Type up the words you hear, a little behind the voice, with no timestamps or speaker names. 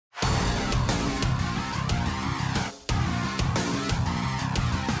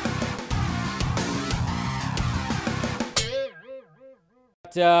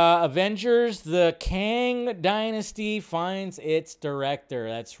got Avengers The Kang Dynasty finds its director.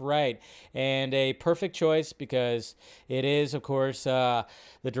 That's right. And a perfect choice because it is, of course, the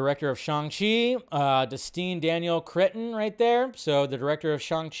director of Shang-Chi, Destin Daniel Cretton right there. So the director of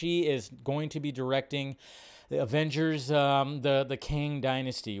Shang-Chi is going to be directing the Avengers the Kang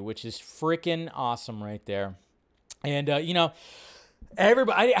Dynasty, which is freaking awesome right there. And, you know,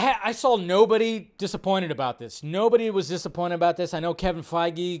 everybody, I saw nobody disappointed about this. Nobody was disappointed about this. I know Kevin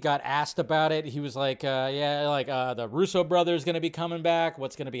Feige got asked about it. He was like, yeah, like the Russo brothers going to be coming back.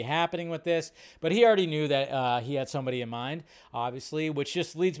 What's going to be happening with this? But he already knew that he had somebody in mind, obviously, which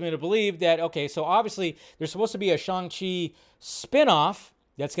just leads me to believe that, okay, so obviously there's supposed to be a Shang-Chi spinoff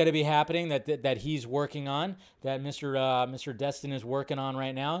that's going to be happening that he's working on, that Mr. Destin is working on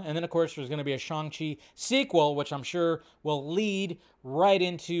right now. And then, of course, there's going to be a Shang-Chi sequel, which I'm sure will lead right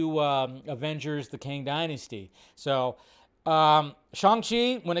into Avengers The Kang Dynasty. So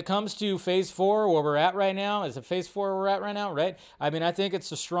Shang-Chi, when it comes to Phase 4, where we're at right now, is it Phase 4 where we're at right now, right? I mean, I think it's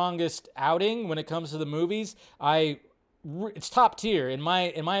the strongest outing when it comes to the movies. It's top tier. In my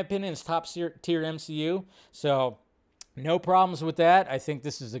opinion, it's top tier MCU. So no problems with that. I think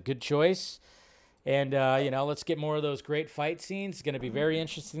this is a good choice. And, you know, let's get more of those great fight scenes. It's going to be very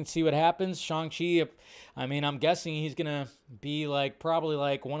interesting to see what happens. Shang-Chi, I mean, I'm guessing he's going to be probably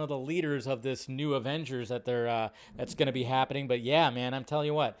one of the leaders of this new Avengers that's going to be happening. But yeah, man, I'm telling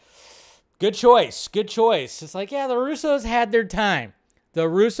you what, good choice. Good choice. It's like, yeah, the Russos had their time. The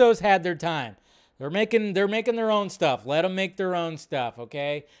Russos had their time. They're making their own stuff. Let them make their own stuff,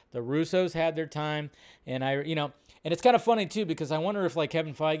 okay? The Russos had their time. And and it's kind of funny, too, because I wonder if,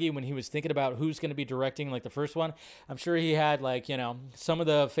 Kevin Feige, when he was thinking about who's going to be directing, the first one, I'm sure he had, some of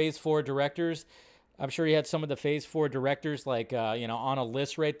the Phase 4 directors. I'm sure he had some of the Phase 4 directors, on a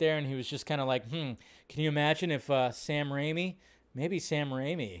list right there, and he was just kind of like, can you imagine if Sam Raimi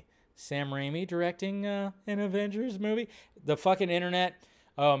directing an Avengers movie? The fucking internet,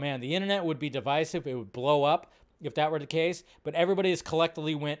 oh, man, the internet would be divisive. It would blow up if that were the case, but everybody has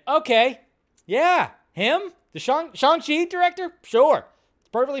collectively went, okay, yeah, him? The Shang-Chi director? Sure. It's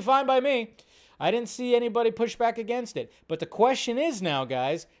perfectly fine by me. I didn't see anybody push back against it. But the question is now,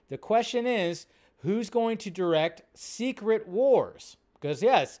 guys, the question is, who's going to direct Secret Wars? Because,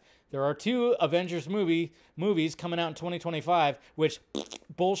 yes, there are 2 Avengers movies coming out in 2025, which,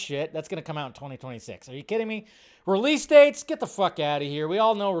 bullshit, that's going to come out in 2026. Are you kidding me? Release dates? Get the fuck out of here. We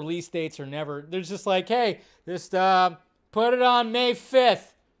all know release dates are never, there's just like, hey, just put it on May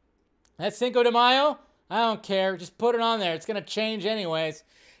 5th. That's Cinco de Mayo? I don't care. Just put it on there. It's going to change anyways.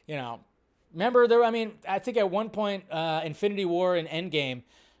 Remember I think at one point, Infinity War and Endgame,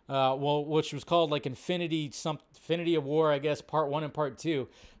 which was called Infinity of War, I guess, Part 1 and Part 2,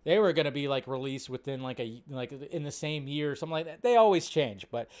 they were going to be released within in the same year or something like that. They always change.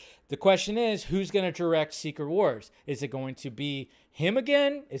 But the question is, who's going to direct Secret Wars? Is it going to be him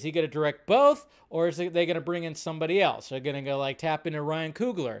again? Is he going to direct both? Or they going to bring in somebody else? Are they going to go tap into Ryan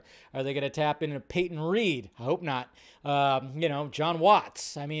Coogler? Are they going to tap into Peyton Reed? I hope not. John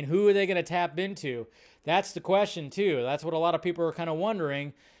Watts. I mean, who are they going to tap into? That's the question too. That's what a lot of people are kind of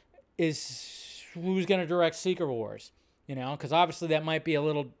wondering, is who's going to direct Secret Wars? Because obviously that might be a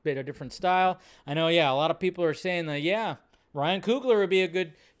little bit of different style. I know, yeah, a lot of people are saying that, yeah, Ryan Coogler would be a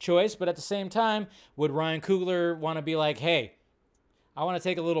good choice, but at the same time, would Ryan Coogler want to be like, hey, I want to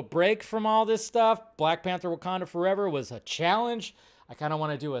take a little break from all this stuff. Black Panther Wakanda Forever was a challenge. I kind of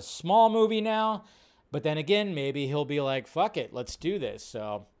want to do a small movie now. But then again, maybe he'll be like, fuck it, let's do this.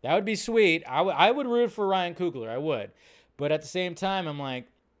 So that would be sweet. I would root for Ryan Coogler. I would. But at the same time, I'm like,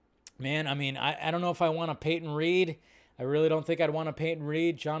 man, I mean, I don't know if I want a Peyton Reed. I really don't think I'd want a Peyton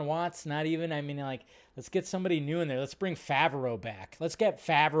Reed. John Watts, not even. I mean, let's get somebody new in there. Let's bring Favreau back. Let's get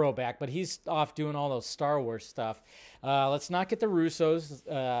Favreau back, but he's off doing all those Star Wars stuff. Let's not get the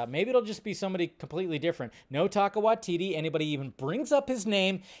Russos. Maybe it'll just be somebody completely different. No Taika Waititi. Anybody even brings up his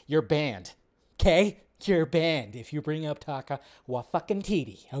name, you're banned. Okay? You're banned if you bring up Taika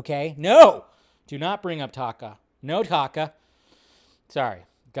Waititi. Okay? No! Do not bring up Taika. No Taika. Sorry.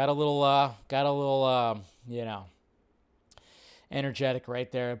 Got a little, energetic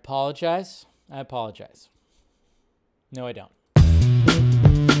right there. I apologize. No, I don't.